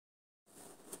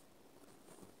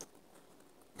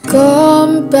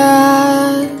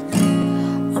back.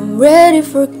 I'm ready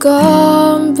for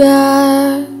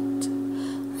combat.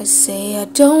 I say I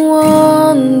don't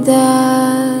want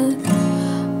that,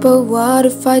 but what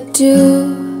if I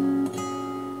do?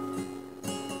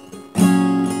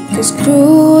 'Cause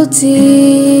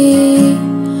cruelty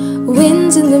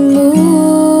wins in the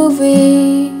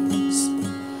movies.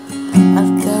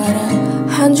 I've got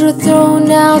 100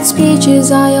 thrown out speeches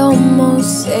I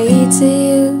almost say to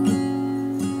you.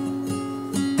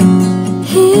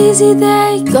 Easy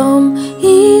they come,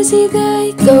 easy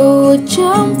they go. I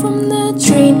jump from the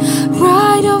train,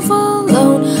 ride off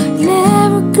alone.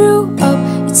 Never grew up,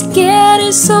 it's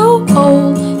getting so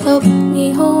old. Help me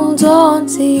hold on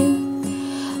to you.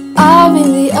 I've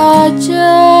been the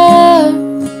archer,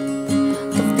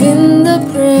 I've been the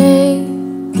prey.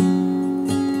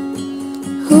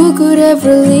 Who could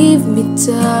ever leave me,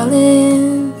 darling?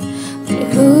 But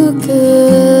who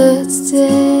could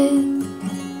stay?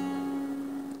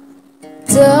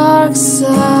 Dark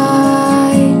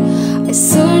side, I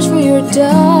search for your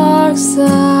dark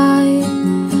side.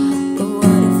 But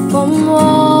what if I'm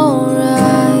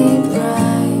alright,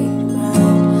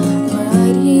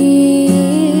 right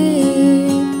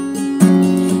here?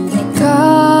 I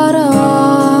cut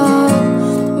off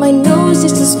my nose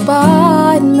just to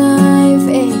spite my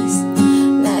face,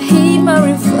 and I hate my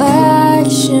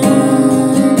reflection.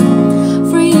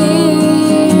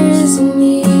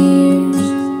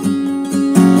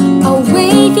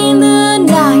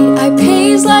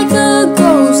 Like a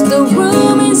ghost, the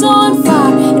room is on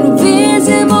fire,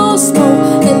 invisible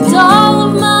smoke, and all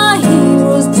of my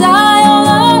heroes die all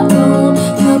alone.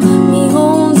 Help me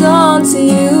hold on to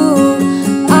you.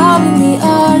 I've been the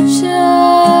archer,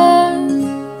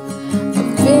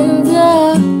 I've been the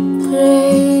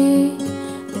prey,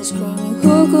 and screaming,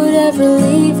 who could ever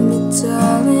leave me,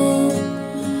 darling?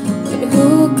 But who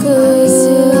could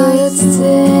stay?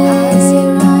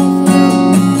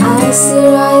 I see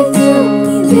right through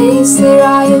me. They see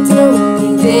right through me,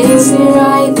 they see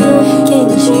right through.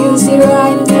 Can't you see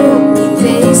right through me?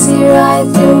 They see right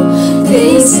through,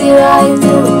 they see right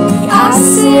through me. I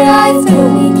see right through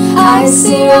me, I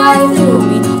see right through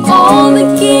me. All the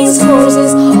king's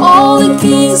horses, all the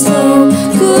king's men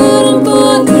couldn't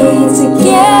put me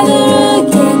together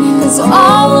again. 'Cause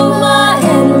all of my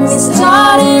enemies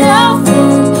started out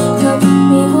friends. Help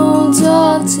me hold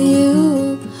on to you.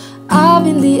 I've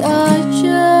been the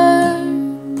archer,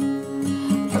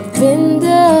 been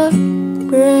the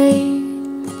prey.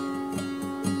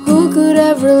 Who could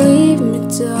ever leave me,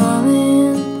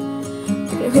 darling?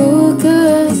 But who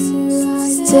could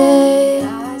stay?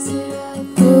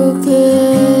 Who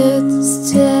could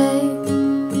stay?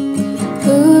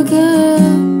 Who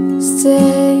could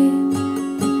stay?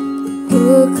 Who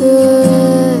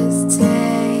could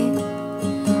stay?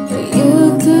 But you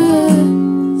could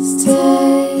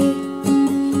stay.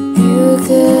 You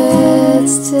could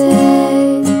stay.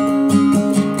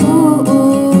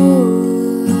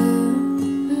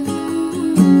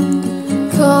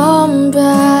 Come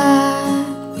back,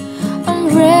 I'm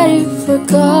ready for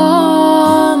God.